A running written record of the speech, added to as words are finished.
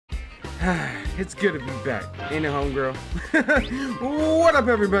It's good to be back, ain't it, homegirl? What up,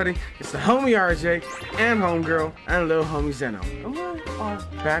 everybody? It's the homie RJ and homegirl and little homie Zeno. And we are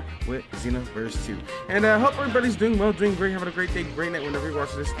back with Xenoverse 2. And I hope everybody's doing well, doing great, having a great day, great night whenever you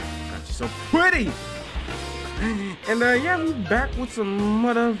watch this. God, you're so pretty! And yeah, we're back with some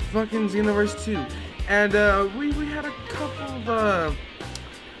motherfucking Xenoverse 2. And we had a couple of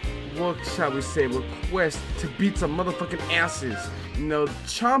what shall we say, requests to beat some motherfucking asses. You know,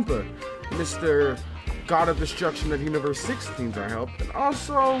 Champa, Mr. God of Destruction of Universe 6 needs our help. And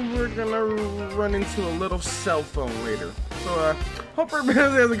also, we're gonna run into a little cell phone later. So, hope everybody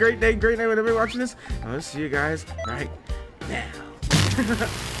has a great day, whenever you're watching this. I'll see you guys right now.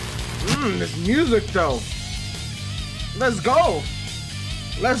 This music though. Let's go.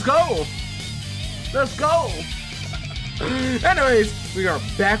 Let's go. Let's go. Anyways, we are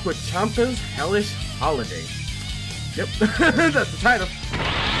back with Champa's Hellish Holiday. Yep, that's the title.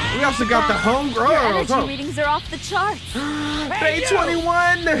 We also got the homegirl. Your energy readings are off the charts. Day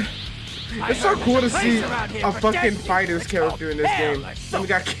 21. It's so cool to see a fucking fighter's character in this game. Then we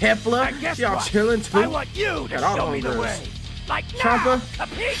got Kepler. She all chilling too. I want you to got all show me the way. Like Champa, now,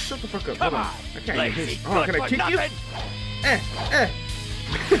 shut the fuck up. Come Hold on. on. I can't even hit you. Oh, Lazy can I kick you? nothing.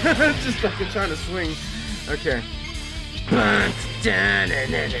 Just fucking trying to swing. Okay.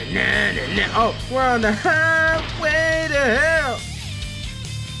 Oh, we're on the highway to hell.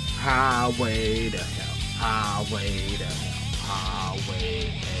 Highway to hell. Highway to hell. Highway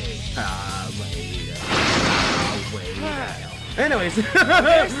to hell. Anyways,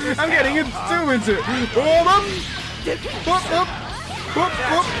 I'm getting too into it. Hold up.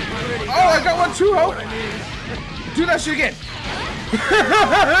 Oh, I got one too, ho. Do that shit again.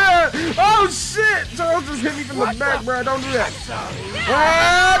 Oh shit! Charles just hit me from the back, bro. Don't do that.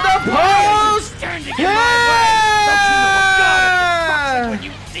 The post! Yeah!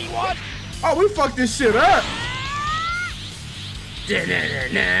 Oh, we fucked this shit up.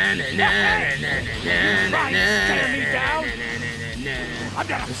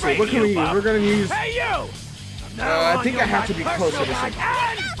 Let's see, what can we use? We're gonna use. I think I have to be closer to something.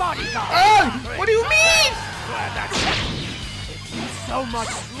 Oh! What do you mean? So much,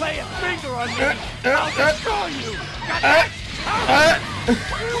 lay a finger on me, I'll destroy you!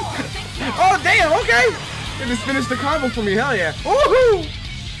 Oh, damn, okay! They just finished the combo for me, hell yeah. Woohoo!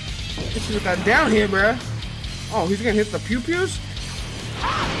 Get you with that down here, bruh. Oh, he's gonna hit the pew-pews?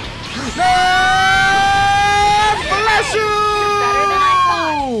 No! Bless you! Better than I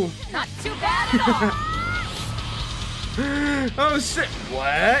thought. Not too bad at all. Oh, shit.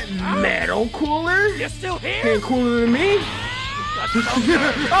 What? Metal cooler? You're still here? Ain't cooler than me? Oh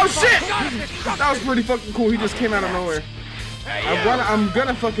shit! That was pretty fucking cool. He just came out of nowhere. I'm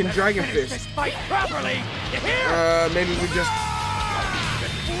gonna fucking Dragon Fist. Maybe we just.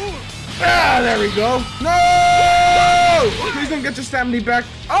 There we go. No! Please don't get your stamina back.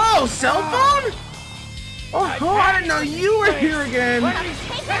 Oh, cell phone? Oh, I didn't know you were here again.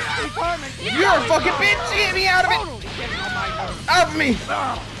 You're a fucking bitch. Get me out of it. Out of me.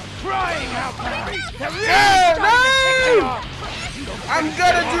 No! I'm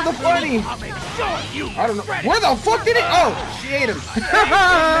gonna do the funny. I don't know. Where the fuck did it? Oh, she ate him.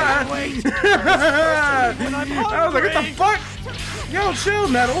 I was like, what the fuck? Yo, chill,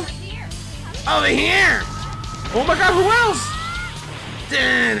 Metal. Over here. Oh my god, who else?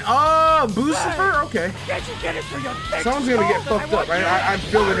 Dan. Oh, Lucifer? Okay. Someone's gonna get fucked up. I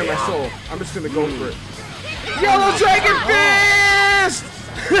feel it in my soul. I'm just gonna go for it. Yellow Dragon Fist!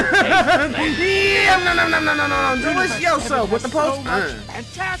 Yeah, no. Delicioso with the post.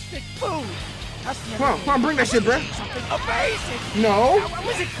 Fantastic food. Come on, bring that shit, bruh. No.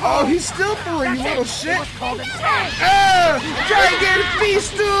 Oh, he's still fooling you, little shit. Dragon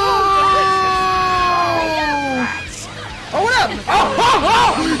Feast! Oh, what up?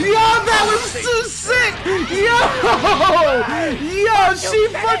 Oh, yo, that was so sick. Yo, she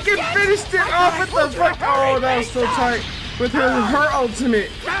fucking finished it off with the fuck. Oh, that was so tight. With her ultimate.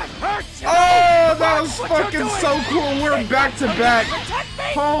 Oh, that was fucking so cool. We're back to back.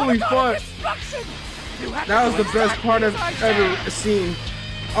 Holy fuck. That was the best part I've ever seen.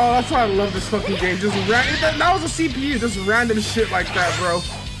 Oh, that's why I love this fucking game. Just that was a CPU. Just random shit like that, bro.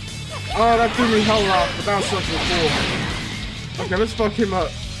 Oh, that threw me hell off, but that was fucking cool. Okay, let's fuck him up.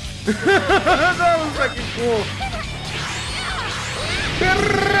 That was fucking cool.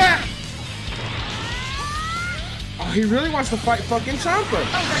 Oh, he really wants to fight fucking Champa.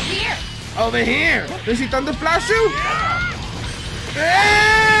 Over here. Over here. Does he thunder flash you?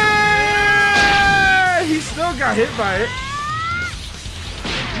 He still got hit by it.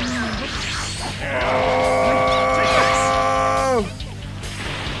 Oh.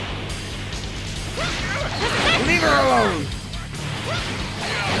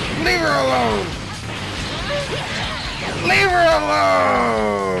 Leave her alone! Leave her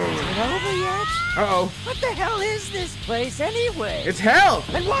alone! Is it over yet? Uh-oh. What the hell is this place anyway? It's hell!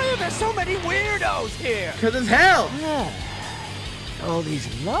 And why are there so many weirdos here? Because it's hell! All these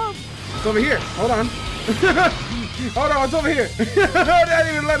love. It's over here. Hold on. Hold on, it's over here. I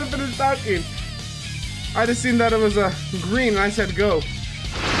didn't even let him finish talking. I just seen that it was green and I said go.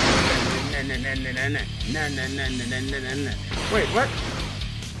 Wait, what?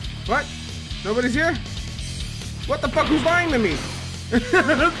 What? Nobody's here? What the fuck? Who's lying to me?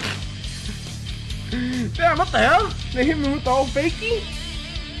 Damn, what the hell? They hit me with the old fakie?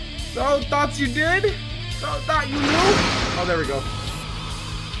 The old thoughts you did? The old thought you knew? Oh, there we go.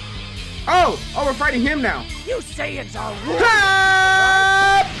 Oh, we're fighting him now. You say it's a rule.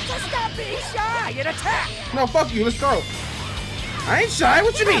 Ah! So stop being shy and attack. No, fuck you. Let's go. I ain't shy.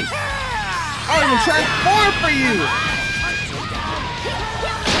 What you mean? I'll even transform for you.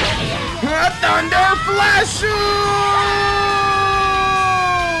 Thunder Flash!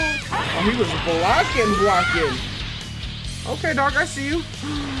 Oh, he was blocking. Okay, dog, I see you.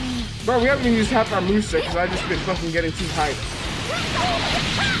 Bro, we haven't even used half our moveset because I just been fucking getting too hyped.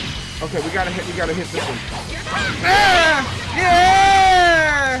 Okay, we gotta hit this one. Ah!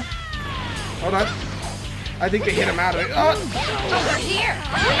 Yeah! Hold on. I think they hit him out of it. Oh! Over here!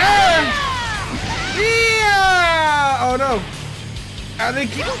 Ah! Yeah! Oh no! I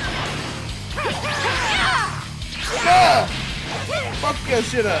think he... Ah! Fuck your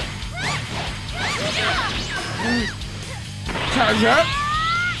shit up. Charge up.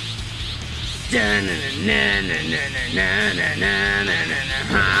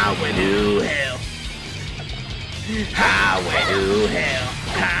 Highway to hell. Highway to hell.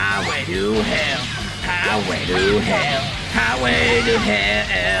 Highway to hell. Highway to hell. Highway to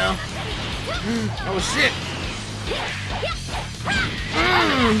hell. Oh shit.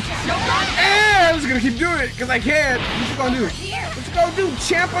 I'm just gonna keep doing it because I can. What you gonna do? What you gonna do?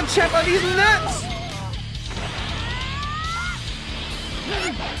 Champa these nuts.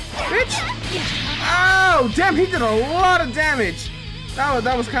 Bitch! Oh, damn, he did a lot of damage.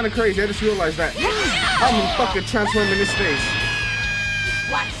 That was kind of crazy. I just realized that. I'm gonna fucking transform in his face.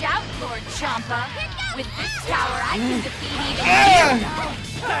 Watch out, Lord Champa. With this tower, I can defeat even you.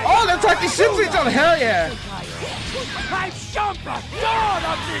 Oh, they're talking shit to each other. Hell yeah. I'm Champa, god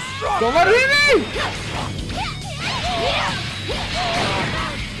of destruction. Don't let him hit me!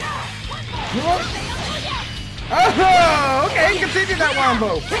 Oh, okay, continue that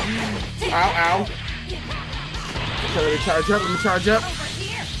wombo. Ow. Okay, let me charge up.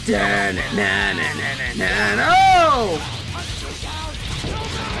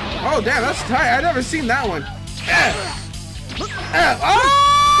 Oh, damn, that's tight. I never seen that one. Oh,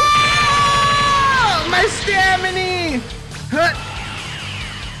 my stamina!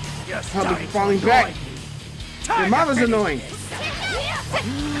 I'm falling back. Your mama's annoying.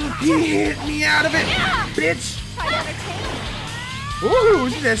 He hit me out of it, bitch. Ooh,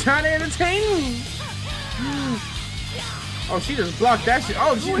 she's just trying to entertain me. Oh, she just blocked that shit.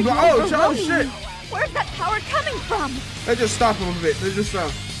 Oh, she oh shit. Where's that power coming from? Let's just stop him a bit. Let's just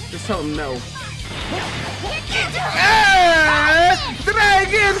tell him no.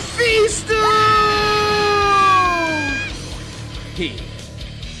 Dragon Feast!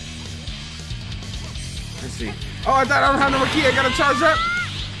 Let's see. Oh, I thought I don't have no more key. I gotta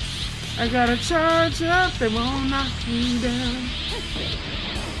charge up. They won't knock me down.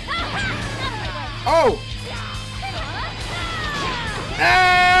 Oh!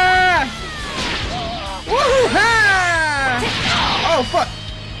 Ah! Woohoo! Oh, fuck!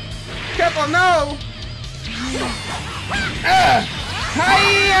 Careful, no!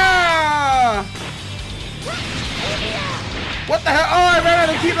 Hiya! What the hell? Oh, I ran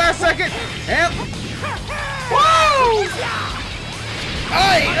out of key last second. Help! Woo!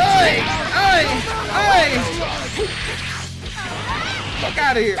 Oi! Fuck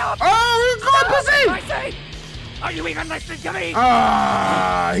out of here! Oh, we're going pussy! Are you even listening to me?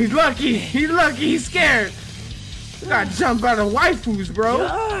 Ah, he's lucky. He's scared. We gotta jump out of waifus, bro.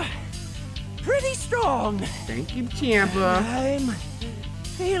 Pretty strong. Thank you, Champa. I'm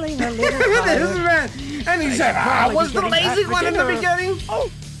feeling a little This tired. man. And he said, I was the lazy one in the beginning.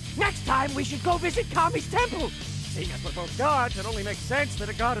 Oh, next time we should go visit Kami's temple. Seeing as we're both gods, it only makes sense that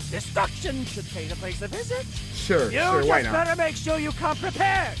a god of destruction should pay the place a visit. Sure, You why just not? better make sure you come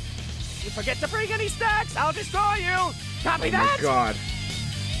prepared. If you forget to bring any snacks, I'll destroy you. Copy Oh that? my god.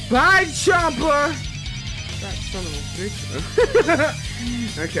 Bye, Champa. That son of a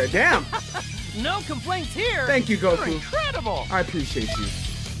bitch. Okay, damn. No complaints here. Thank you, You're Goku. incredible. I appreciate you.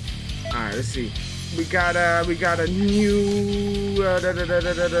 Alright, let's see. We got a new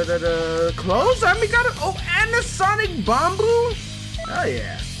clothes. And we got a and a sonic bamboo. Oh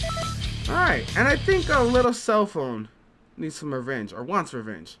yeah. All right, and I think a little cell phone needs some revenge, or wants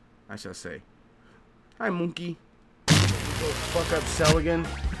revenge, I shall say. Hi, monkey. Go fuck up cell again.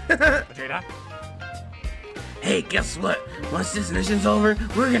 Vegeta? Hey, guess what? Once this mission's over,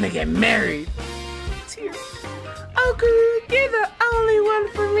 we're gonna get married. Tears. Oh, girl, you're the only one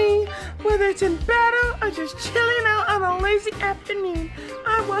for me. Whether it's in battle or just chilling out on a lazy afternoon,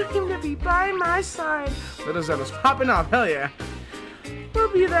 I want him to be by my side. Little Zeno's popping off, hell yeah. We'll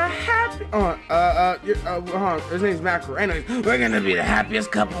be the happy. His name's Macro. Anyways, we're gonna be the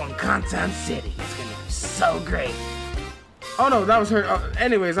happiest couple in Contown City. It's gonna be so great. Oh no, that was her.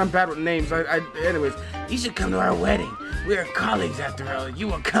 Anyways, I'm bad with names. Anyways, you should come to our wedding. We're colleagues after all. You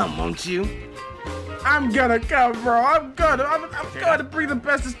will come, won't you? I'm gonna come, bro. I'm gonna bring the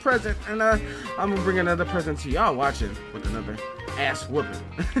bestest present, and I'm gonna bring another present to y'all. Watch it with another ass whooping.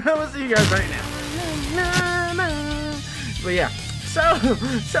 We'll see you guys right now. But yeah. So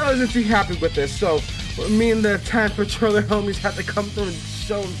isn't too happy with this, so me and the Time Patroller homies had to come through and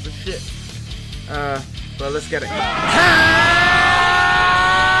show him the shit. But let's get it.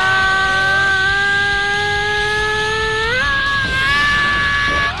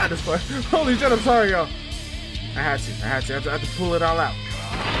 Holy shit, I'm sorry, y'all. I had to pull it all out.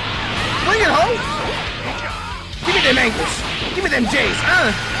 Bring it home! Give me them ankles! Give me them J's!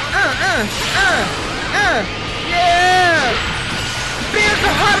 Yeah! Big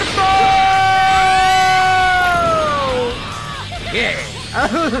Harpo! Yeah!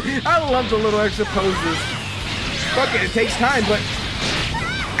 I love the little extra poses. Fuck it takes time, but...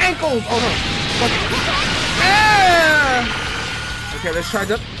 Ankles! Oh no! Fuck it. Yeah! Okay, let's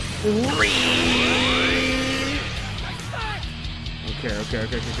charge up. Okay.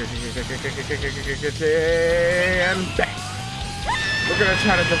 And back. We're gonna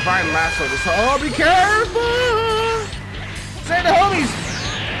try to divine lasso this. Oh, be careful! Say the homies!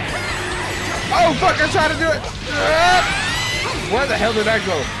 Oh fuck, I tried to do it! Where the hell did that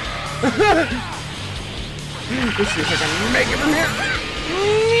go? Let's see if I can make it from here.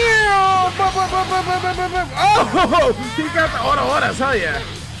 Oh! He got the auto-autos, hell yeah!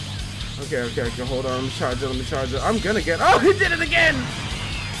 Okay, hold on, let me charge it. I'm gonna get... Oh, he did it again!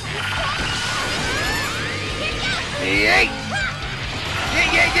 Yay!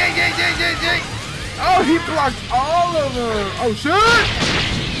 Yay! Oh, he blocked all of them! Oh, shit!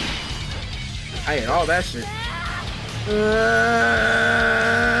 I ate all that shit.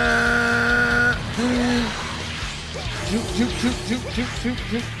 Juke.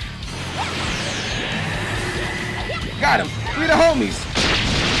 Got him! We the homies!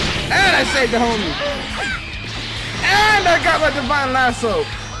 And I saved the homie! And I got my divine lasso!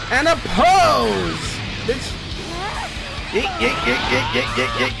 And a pose! Bitch! Yeet.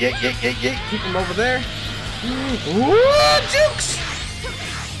 Keep him over there. Woo, jukes!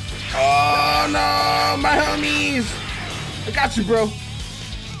 Oh no, my homies! I got you, bro.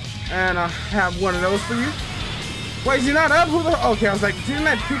 And I have one of those for you. Wait, is he not up? Who the? Okay, I was like, didn't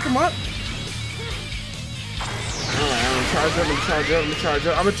I pick him up? Alright, I'm gonna charge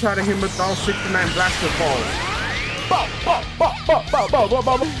up. I'm gonna try to hit him with all 69 blaster balls.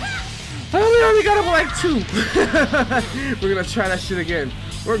 We only got him like 2. We're gonna try that shit again.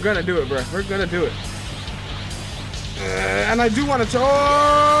 We're gonna do it, bro. We're gonna do it. And I do want to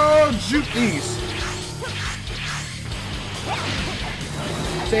juke these.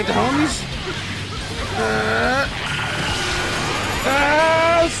 Save the homies.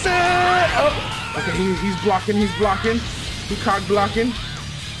 Okay, he's blocking. He cock blocking.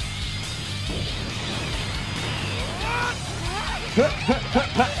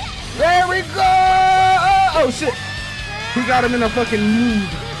 There we go! Oh shit! He got him in a fucking mood.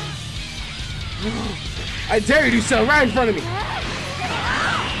 I dare you to sell right in front of me.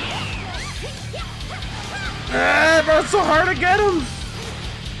 Bro, it's so hard to get him.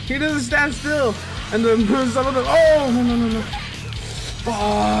 He doesn't stand still. And then some of them. Oh no.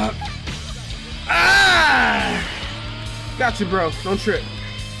 Fuck. Ah! Got you, bro. Don't trip.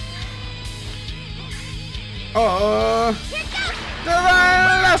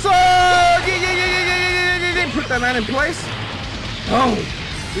 Divine lasso! Yeah. Put that man in place. Oh,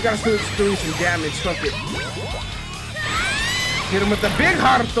 we gotta still do some damage. Fuck it. Hit him with the big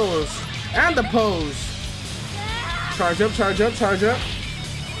hartos and the pose. Charge up.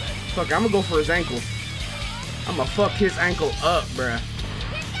 Fuck, I'm gonna go for his ankle. I'm gonna fuck his ankle up, bruh.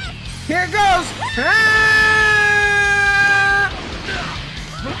 Here it goes! Ah!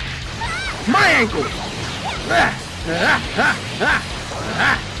 My ankle!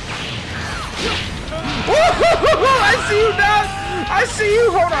 see you, dog. I see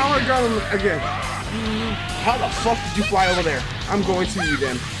you. Hold on, I'm gonna grab him again. How the fuck did you fly over there? I'm going to you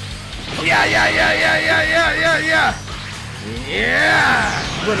then. Yeah.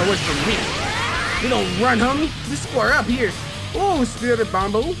 Run away from me. You don't run, homie. We square up here. Oh, Spirit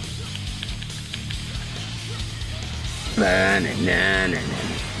Bombo.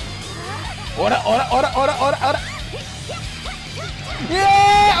 Order.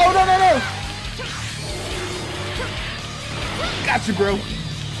 Yeah! Oh, no. Got you, bro.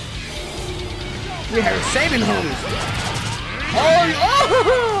 We are saving homies.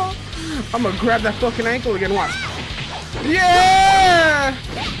 Oh! I'm gonna grab that fucking ankle again. Watch. Yeah!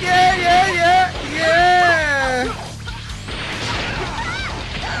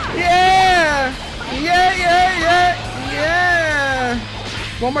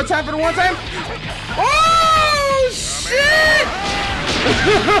 One more time for the one time. Oh, shit!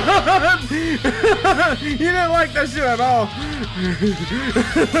 You didn't like that shit at all.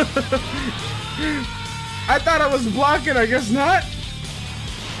 I thought I was blocking, I guess not.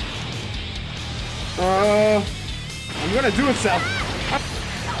 I'm gonna do it, Sal.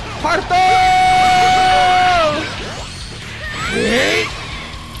 Parto! Hey!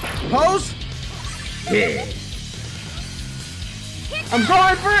 Pose? Yeah. I'm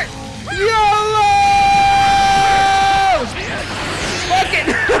going for it! YOLO! Fuck it!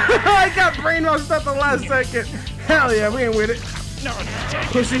 I got brainwashed at the last second. Hell yeah, we ain't with it.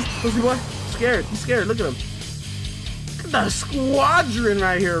 Pussy boy. Scared. He's scared. Look at him. Look at the squadron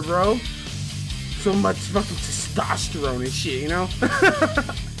right here, bro. So much fucking testosterone and shit, you know?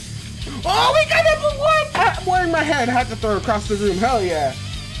 Oh, we got number one! I'm wearing my head. I had to throw it across the room. Hell yeah.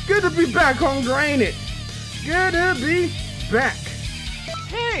 Good to be back, homegirl, ain't it? Good to be back.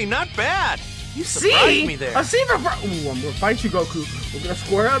 Hey, not bad. You surprised me there. I see the. Ooh, I'm gonna fight you, Goku. We're gonna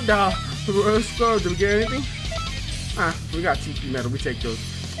square up, dog. Let's go. Did we get anything? We got TP metal. We take those.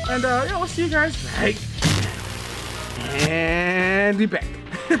 And yeah, we'll see you guys right. And be back.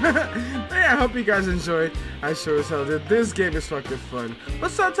 Yeah, I hope you guys enjoyed. I sure as hell did. This game is fucking fun.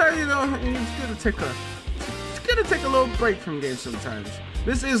 But sometimes, you know, it's good to take a little break from games sometimes.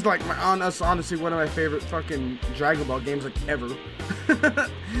 This is like honestly one of my favorite fucking Dragon Ball games like ever.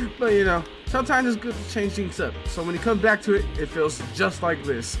 But you know, sometimes it's good to change things up. So when you come back to it, it feels just like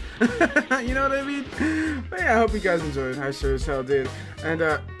this. You know what I mean? But yeah, I hope you guys enjoyed. I sure as hell did. And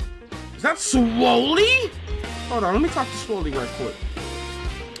is that Swoley? Hold on, let me talk to Swoley right quick.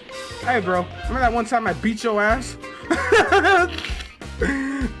 Hey bro, remember that one time I beat your ass? Look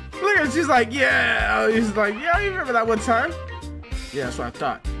at her, she's like, yeah. He's like, yeah, you remember that one time? Yeah, that's what I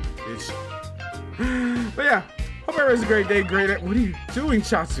thought, bitch. But yeah, hope everyone's a great day, great night. What are you doing,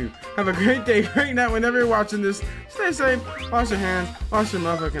 Chatsu? Have a great day, great night whenever you're watching this. Stay safe, wash your hands, wash your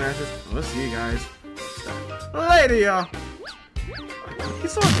motherfucking asses. And we'll see you guys later, y'all.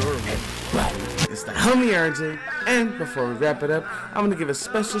 He's so adorable. But it's the homie RJ, and before we wrap it up, I'm gonna give a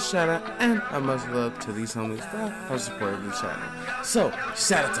special shout out and a much love to these homies that have supported the channel. So,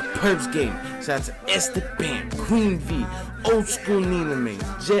 shout out to Perbs Game, shout out to Esther Bam, Queen V, Old School Nina May,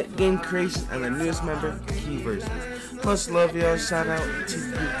 Jet Game Creation, and the newest member, Keyverse. Much love, y'all. Shout out to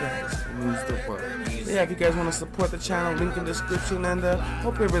you guys who use the word. Yeah, if you guys want to support the channel, link in the description, and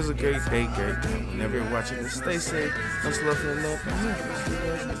hope everyone's a great day, great night. Whenever you're watching this, stay safe. Much love for the love, and yeah, we'll see you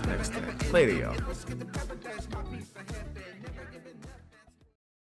guys next time. Later, y'all.